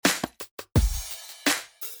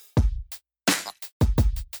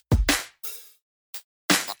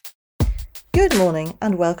Good morning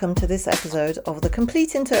and welcome to this episode of the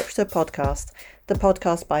Complete Interpreter podcast, the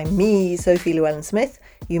podcast by me, Sophie Llewellyn-Smith.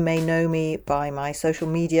 You may know me by my social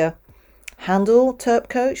media handle, Terp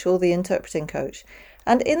Coach or the Interpreting Coach.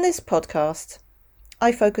 And in this podcast,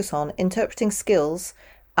 I focus on interpreting skills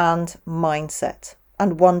and mindset.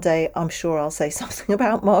 And one day I'm sure I'll say something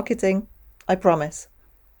about marketing. I promise.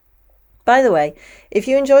 By the way, if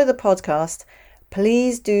you enjoy the podcast,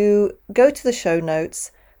 please do go to the show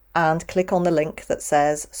notes and click on the link that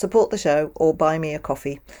says support the show or buy me a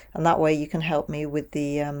coffee. And that way you can help me with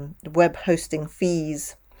the web hosting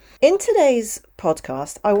fees. In today's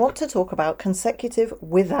podcast, I want to talk about consecutive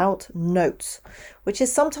without notes, which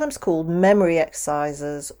is sometimes called memory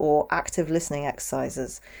exercises or active listening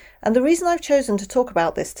exercises. And the reason I've chosen to talk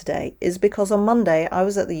about this today is because on Monday I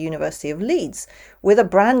was at the University of Leeds with a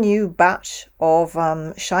brand new batch of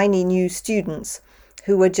shiny new students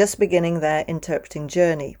who were just beginning their interpreting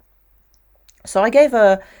journey. So I gave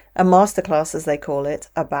a masterclass, as they call it,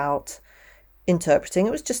 about interpreting.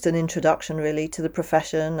 It was just an introduction really to the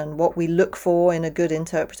profession and what we look for in a good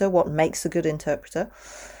interpreter, what makes a good interpreter.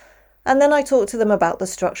 And then I talked to them about the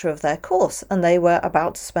structure of their course, and they were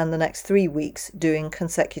about to spend the next 3 weeks doing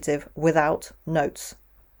consecutive without notes.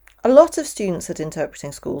 A lot of students at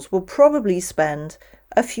interpreting schools will probably spend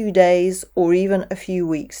a few days or even a few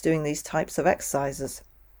weeks doing these types of exercises.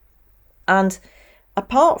 And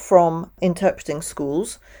apart from interpreting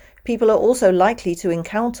schools, people are also likely to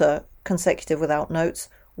encounter consecutive without notes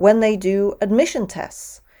when they do admission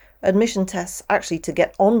tests. Admission tests actually to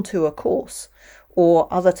get onto a course or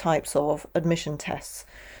other types of admission tests.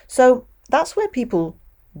 So that's where people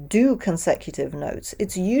do consecutive notes.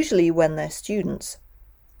 It's usually when they're students.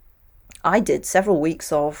 I did several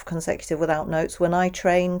weeks of consecutive without notes when I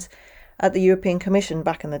trained at the European Commission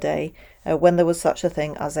back in the day, when there was such a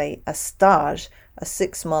thing as a stage, a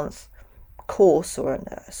 6-month course or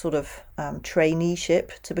a sort of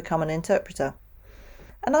traineeship to become an interpreter.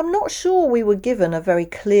 And I'm not sure we were given a very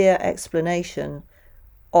clear explanation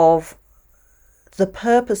of the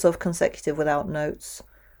purpose of consecutive without notes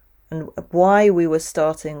and why we were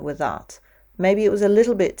starting with that. Maybe it was a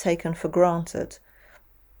little bit taken for granted.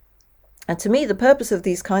 And to me, the purpose of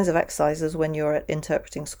these kinds of exercises when you're at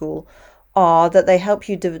interpreting school are that they help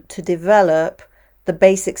you to develop the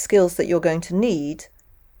basic skills that you're going to need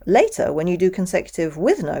later when you do consecutive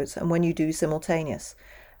with notes and when you do simultaneous.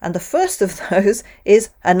 And the first of those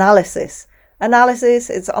is analysis. Analysis,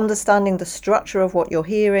 it's understanding the structure of what you're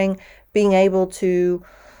hearing, being able to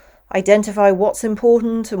identify what's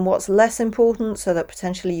important and what's less important so that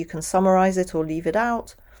potentially you can summarize it or leave it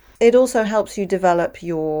out. It also helps you develop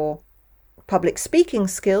your public speaking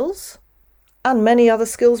skills and many other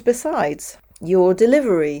skills besides. Your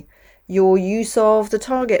delivery, your use of the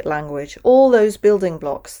target language, all those building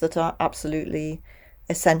blocks that are absolutely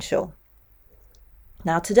essential.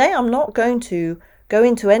 Now today I'm not going to go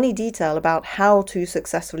into any detail about how to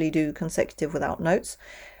successfully do consecutive without notes.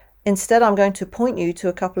 Instead, I'm going to point you to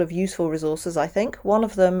a couple of useful resources, I think. One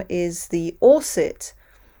of them is the ORCIT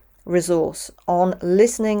resource on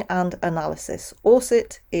listening and analysis.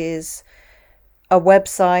 ORCIT is a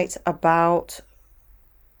website about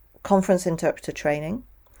conference interpreter training.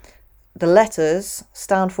 The letters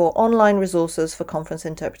stand for Online Resources for Conference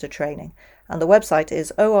Interpreter Training, and the website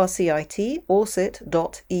is orcit.eu.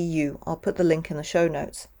 I'll put the link in the show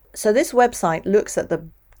notes. So this website looks at the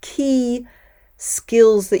key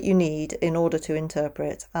skills that you need in order to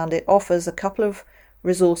interpret, and it offers a couple of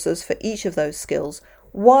resources for each of those skills.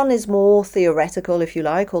 One is more theoretical, if you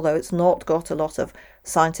like, although it's not got a lot of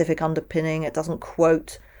scientific underpinning. It doesn't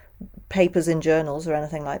quote papers in journals or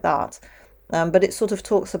anything like that. But it sort of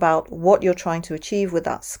talks about what you're trying to achieve with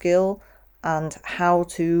that skill and how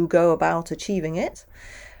to go about achieving it.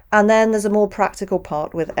 And then there's a more practical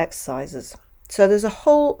part with exercises. So there's a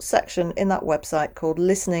whole section in that website called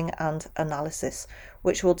Listening and Analysis,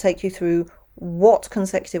 which will take you through what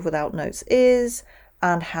consecutive without notes is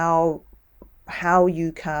and how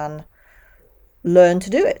you can learn to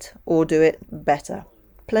do it or do it better.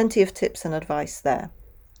 Plenty of tips and advice there.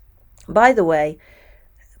 By the way,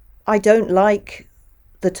 I don't like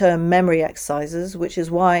the term memory exercises, which is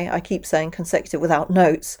why I keep saying consecutive without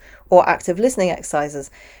notes or active listening exercises.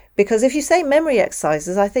 Because if you say memory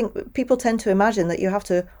exercises, I think people tend to imagine that you have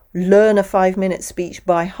to learn a 5-minute speech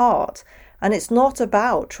by heart. And it's not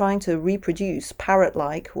about trying to reproduce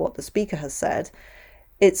parrot-like what the speaker has said.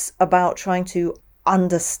 It's about trying to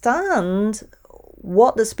understand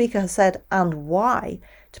what the speaker has said and why,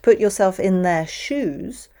 to put yourself in their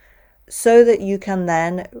shoes so that you can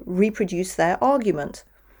then reproduce their argument.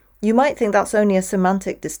 You might think that's only a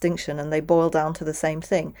semantic distinction and they boil down to the same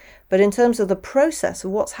thing. But in terms of the process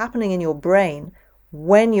of what's happening in your brain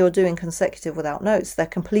when you're doing consecutive without notes, they're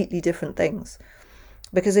completely different things.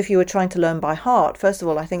 Because if you were trying to learn by heart, first of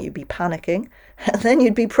all, I think you'd be panicking, and then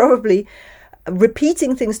you'd be probably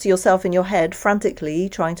repeating things to yourself in your head, frantically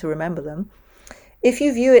trying to remember them. If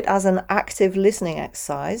you view it as an active listening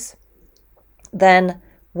exercise, then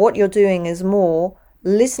what you're doing is more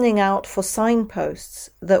listening out for signposts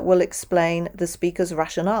that will explain the speaker's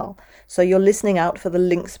rationale. So you're listening out for the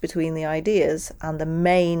links between the ideas and the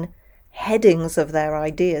main headings of their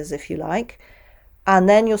ideas, if you like. And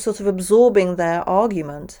then you're sort of absorbing their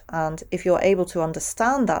argument. And if you're able to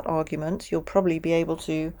understand that argument, you'll probably be able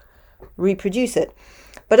to reproduce it.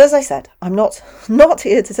 But as I said, I'm not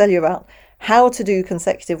here to tell you about how to do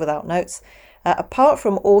consecutive without notes. Apart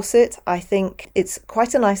from Orsit, I think it's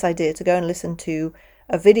quite a nice idea to go and listen to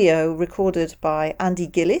a video recorded by Andy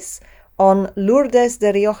Gillis on Lourdes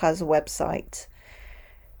de Rioja's website.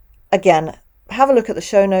 Again, have a look at the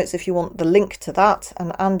show notes if you want the link to that.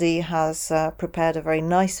 And Andy has prepared a very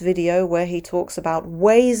nice video where he talks about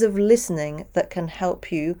ways of listening that can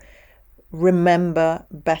help you remember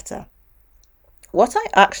better. What I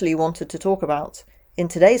actually wanted to talk about in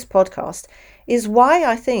today's podcast is why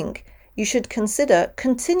I think you should consider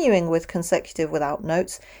continuing with consecutive without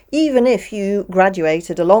notes, even if you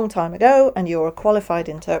graduated a long time ago and you're a qualified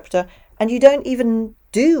interpreter and you don't even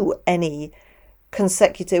do any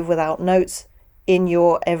consecutive without notes in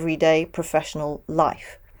your everyday professional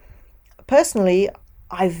life. Personally,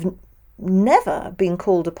 I've never been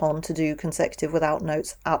called upon to do consecutive without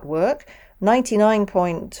notes at work.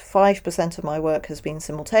 99.5% of my work has been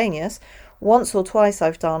simultaneous. Once or twice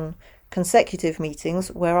I've done consecutive meetings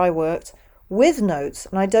where I worked with notes,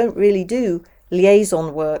 and I don't really do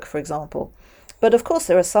liaison work, for example. But of course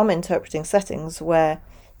there are some interpreting settings where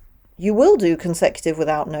you will do consecutive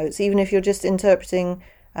without notes, even if you're just interpreting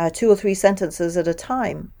 2 or 3 sentences at a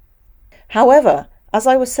time. However, as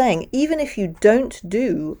I was saying, even if you don't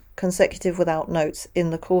do consecutive without notes in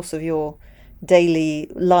the course of your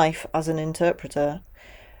daily life as an interpreter,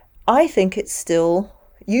 I think it's still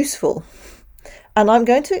useful. And I'm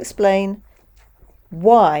going to explain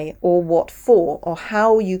why or what for, or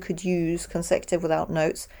how you could use consecutive without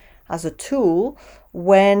notes as a tool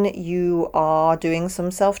when you are doing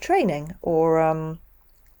some self-training or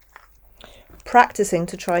practicing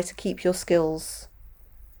to try to keep your skills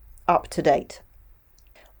up to date.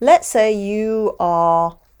 Let's say you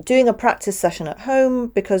are doing a practice session at home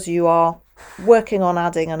because you are working on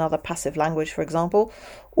adding another passive language, for example,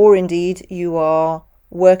 or indeed you are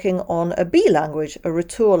working on a B language, a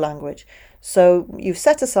retour language. So you've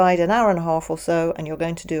set aside an hour and a half or so and you're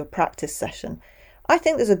going to do a practice session. I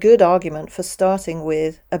think there's a good argument for starting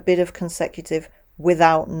with a bit of consecutive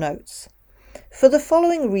without notes. For the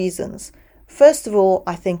following reasons. First of all,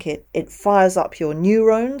 I think it fires up your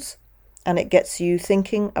neurons and it gets you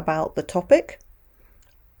thinking about the topic.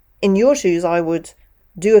 In your shoes, I would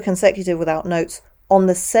do a consecutive without notes on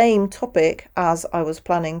the same topic as I was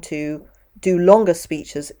planning to do longer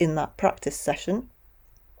speeches in that practice session.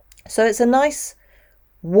 So it's a nice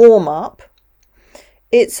warm-up.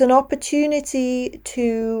 It's an opportunity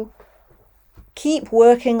to keep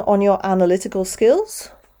working on your analytical skills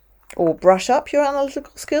or brush up your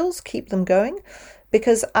analytical skills, keep them going,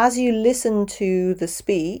 because as you listen to the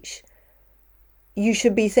speech, you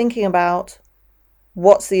should be thinking about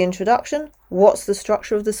what's the introduction, what's the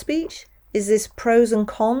structure of the speech, is this pros and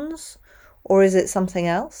cons, or is it something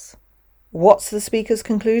else? What's the speaker's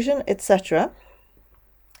conclusion, etc.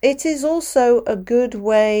 It is also a good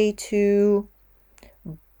way to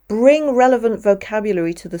bring relevant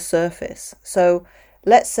vocabulary to the surface. So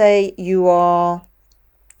let's say you are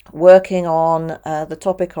working on the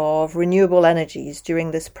topic of renewable energies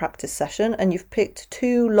during this practice session and you've picked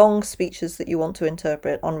 2 long speeches that you want to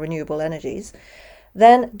interpret on renewable energies.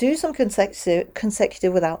 Then do some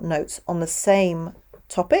consecutive without notes on the same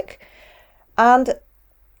topic and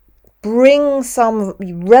bring some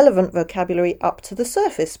relevant vocabulary up to the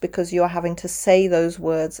surface because you're having to say those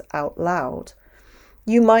words out loud.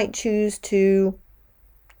 You might choose to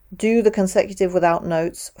do the consecutive without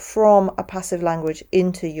notes from a passive language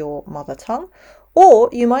into your mother tongue, or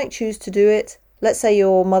you might choose to do it, let's say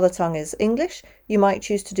your mother tongue is English, you might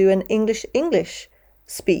choose to do an English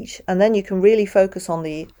speech, and then you can really focus on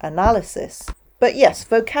the analysis. But yes,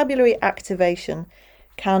 vocabulary activation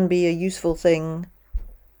can be a useful thing,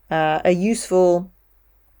 a useful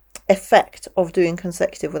effect of doing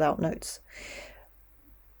consecutive without notes.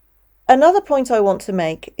 Another point I want to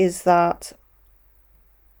make is that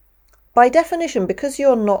by definition, because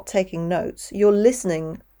you're not taking notes, you're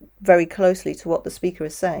listening very closely to what the speaker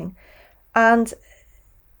is saying, and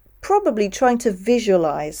probably trying to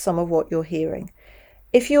visualize some of what you're hearing.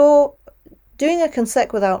 If you're doing a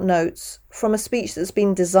consec without notes from a speech that's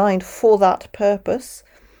been designed for that purpose,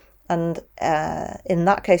 and in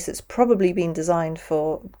that case it's probably been designed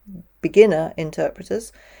for beginner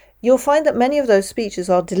interpreters, you'll find that many of those speeches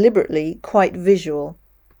are deliberately quite visual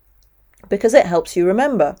because it helps you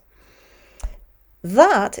remember.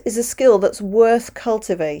 That is a skill that's worth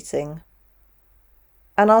cultivating,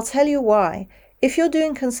 and I'll tell you why. If you're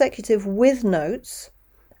doing consecutive with notes,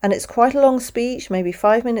 and it's quite a long speech, maybe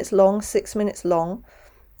 5 minutes long, 6 minutes long,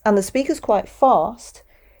 and the speaker's quite fast,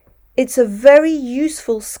 it's a very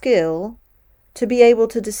useful skill to be able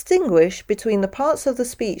to distinguish between the parts of the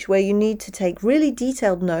speech where you need to take really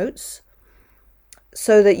detailed notes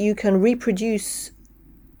so that you can reproduce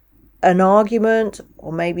an argument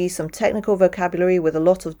or maybe some technical vocabulary with a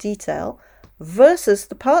lot of detail, versus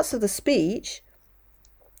the parts of the speech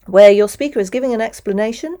where your speaker is giving an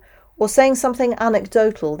explanation or saying something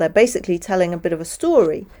anecdotal. They're basically telling a bit of a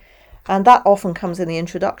story. And that often comes in the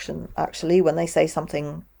introduction, actually, when they say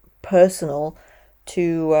something personal,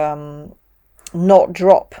 to not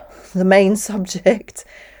drop the main subject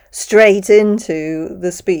straight into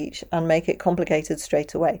the speech and make it complicated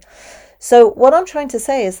straight away. So what I'm trying to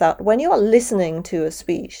say is that when you are listening to a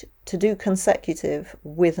speech to do consecutive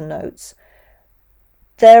with notes,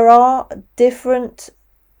 there are different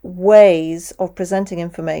ways of presenting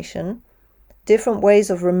information, different ways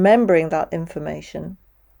of remembering that information,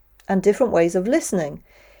 and different ways of listening.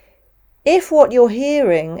 If what you're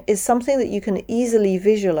hearing is something that you can easily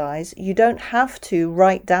visualize, you don't have to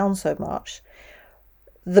write down so much.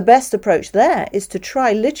 The best approach there is to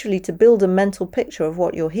try literally to build a mental picture of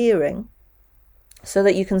what you're hearing so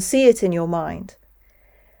that you can see it in your mind.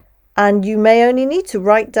 And you may only need to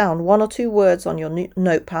write down 1 or 2 words on your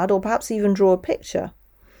notepad, or perhaps even draw a picture.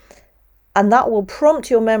 And that will prompt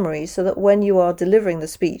your memory so that when you are delivering the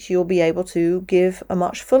speech, you'll be able to give a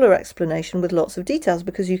much fuller explanation with lots of details,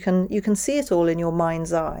 because you can see it all in your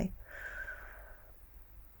mind's eye.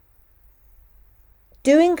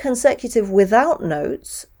 Doing consecutive without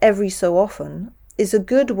notes every so often is a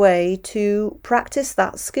good way to practice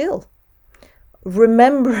that skill,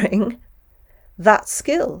 remembering that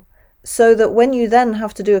skill, so that when you then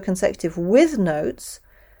have to do a consecutive with notes,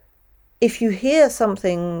 if you hear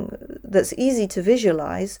something that's easy to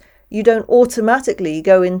visualize, you don't automatically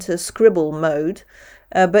go into scribble mode,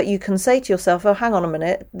 but you can say to yourself, oh, hang on a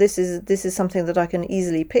minute, this is something that I can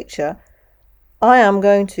easily picture. I am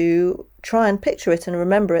going to try and picture it and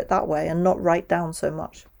remember it that way and not write down so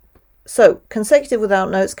much. So consecutive without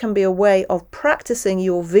notes can be a way of practicing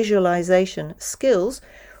your visualization skills,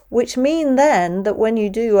 which mean then that when you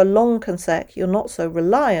do a long consec, you're not so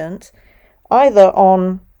reliant either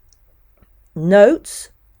on notes,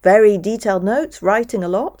 very detailed notes, writing a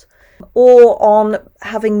lot, or on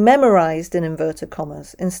having memorized in inverted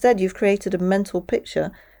commas. Instead, you've created a mental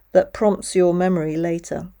picture that prompts your memory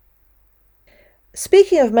later.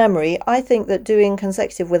 Speaking of memory, I think that doing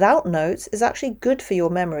consecutive without notes is actually good for your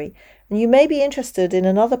memory. And you may be interested in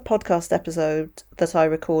another podcast episode that I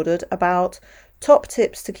recorded about top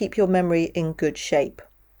tips to keep your memory in good shape.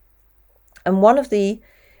 And one of the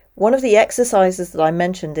exercises that I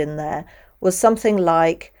mentioned in there was something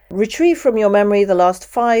like retrieve from your memory the last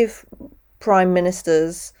 5 prime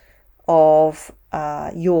ministers of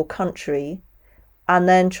your country, and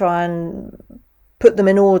then try and put them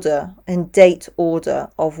in order, in date order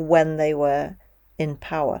of when they were in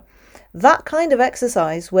power. That kind of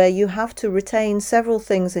exercise where you have to retain several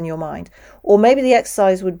things in your mind. Or maybe the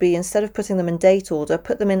exercise would be, instead of putting them in date order,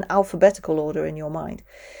 put them in alphabetical order in your mind.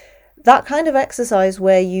 That kind of exercise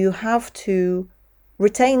where you have to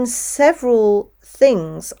retain several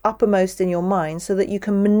things uppermost in your mind so that you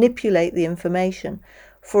can manipulate the information.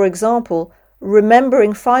 For example,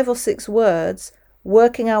 remembering 5 or 6 words,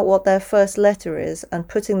 working out what their first letter is and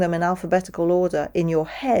putting them in alphabetical order in your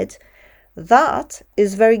head, that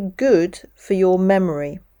is very good for your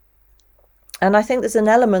memory. And I think there's an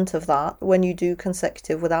element of that when you do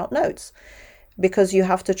consecutive without notes, because you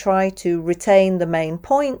have to try to retain the main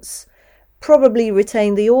points, probably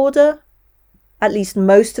retain the order, at least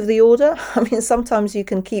most of the order. I mean, sometimes you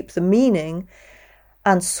can keep the meaning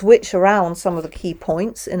and switch around some of the key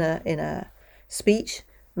points in a speech.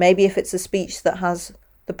 Maybe if it's a speech that has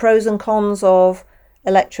the pros and cons of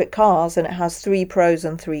electric cars and it has 3 pros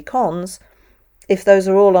and 3 cons, if those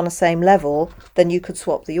are all on the same level, then you could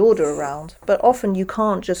swap the order around. But often you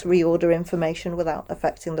can't just reorder information without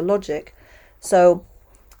affecting the logic. So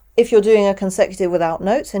if you're doing a consecutive without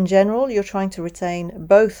notes, in general, you're trying to retain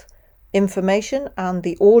both information and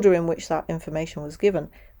the order in which that information was given.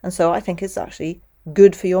 And so I think it's actually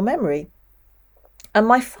good for your memory. And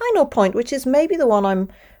my final point, which is maybe the one I'm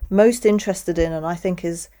most interested in and I think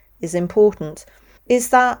is important, is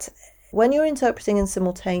that when you're interpreting in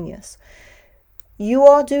simultaneous, you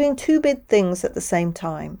are doing two big things at the same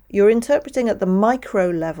time. You're interpreting at the micro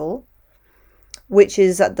level, which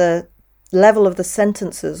is at the level of the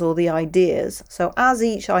sentences or the ideas. So as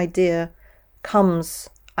each idea comes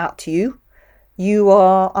at you, you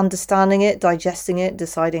are understanding it, digesting it,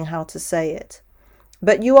 deciding how to say it.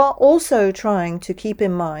 But you are also trying to keep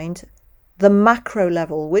in mind the macro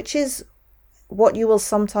level, which is what you will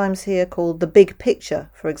sometimes hear called the big picture,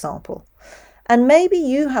 for example. And maybe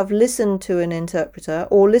you have listened to an interpreter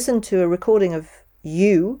or listened to a recording of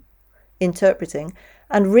you interpreting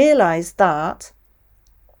and realized that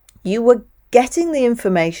you were getting the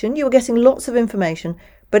information, you were getting lots of information,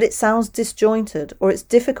 but it sounds disjointed, or it's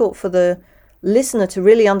difficult for the listener to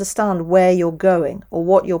really understand where you're going or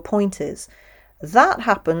what your point is. That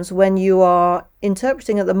happens when you are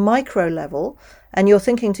interpreting at the micro level and you're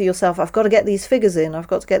thinking to yourself, I've got to get these figures in, I've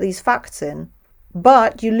got to get these facts in.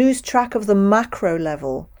 But you lose track of the macro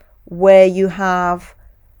level where you have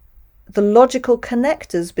the logical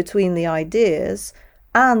connectors between the ideas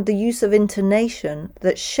and the use of intonation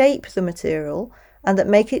that shape the material and that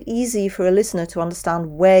make it easy for a listener to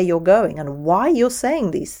understand where you're going and why you're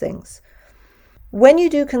saying these things. When you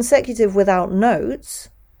do consecutive without notes,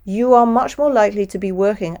 you are much more likely to be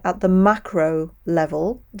working at the macro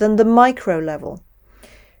level than the micro level.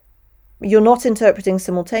 You're not interpreting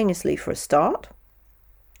simultaneously for a start,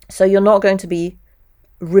 so you're not going to be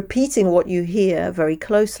repeating what you hear very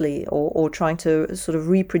closely or trying to sort of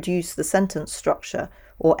reproduce the sentence structure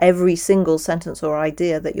or every single sentence or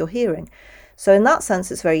idea that you're hearing. So in that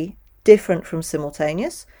sense, it's very different from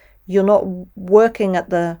simultaneous. You're not working at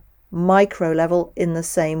the micro level in the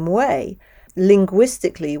same way.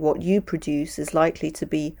 Linguistically, what you produce is likely to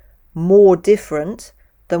be more different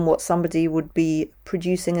than what somebody would be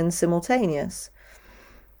producing in simultaneous.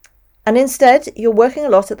 And instead, you're working a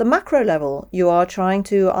lot at the macro level. You are trying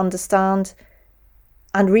to understand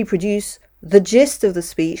and reproduce the gist of the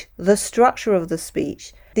speech, the structure of the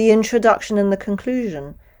speech, the introduction and the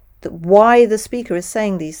conclusion, why the speaker is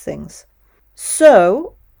saying these things.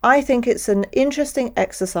 So I think it's an interesting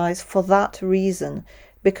exercise for that reason,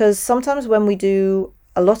 because sometimes when we do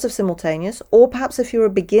a lot of simultaneous, or perhaps if you're a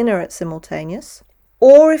beginner at simultaneous,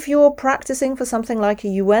 or if you're practicing for something like a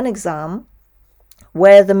UN exam,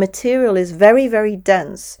 where the material is very, very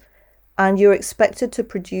dense and you're expected to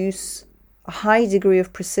produce a high degree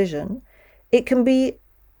of precision, it can be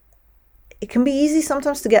easy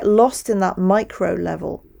sometimes to get lost in that micro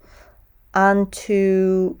level and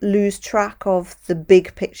to lose track of the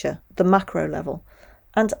big picture, the macro level.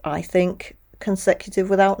 And I think consecutive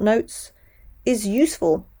without notes is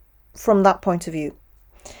useful from that point of view.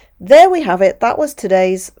 There we have it. That was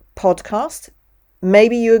today's podcast.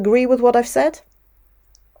 Maybe you agree with what I've said.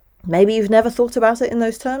 Maybe you've never thought about it in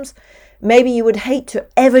those terms. Maybe you would hate to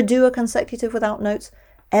ever do a consecutive without notes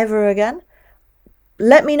ever again.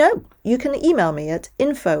 Let me know. You can email me at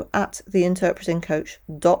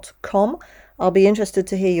info@theinterpretingcoach.com. I'll be interested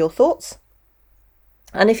to hear your thoughts.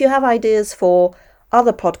 And if you have ideas for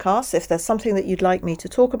other podcasts, if there's something that you'd like me to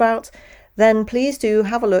talk about, then please do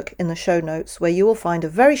have a look in the show notes where you will find a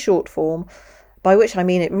very short form, by which I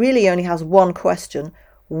mean it really only has one question.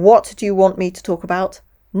 What do you want me to talk about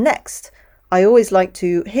next? I always like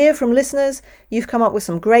to hear from listeners. You've come up with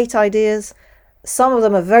some great ideas. Some of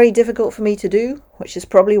them are very difficult for me to do, which is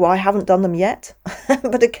probably why I haven't done them yet.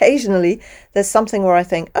 But occasionally there's something where I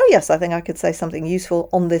think, oh yes, I think I could say something useful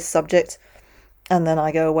on this subject. And then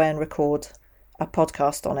I go away and record a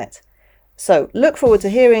podcast on it. So look forward to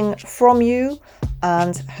hearing from you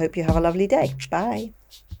and hope you have a lovely day. Bye.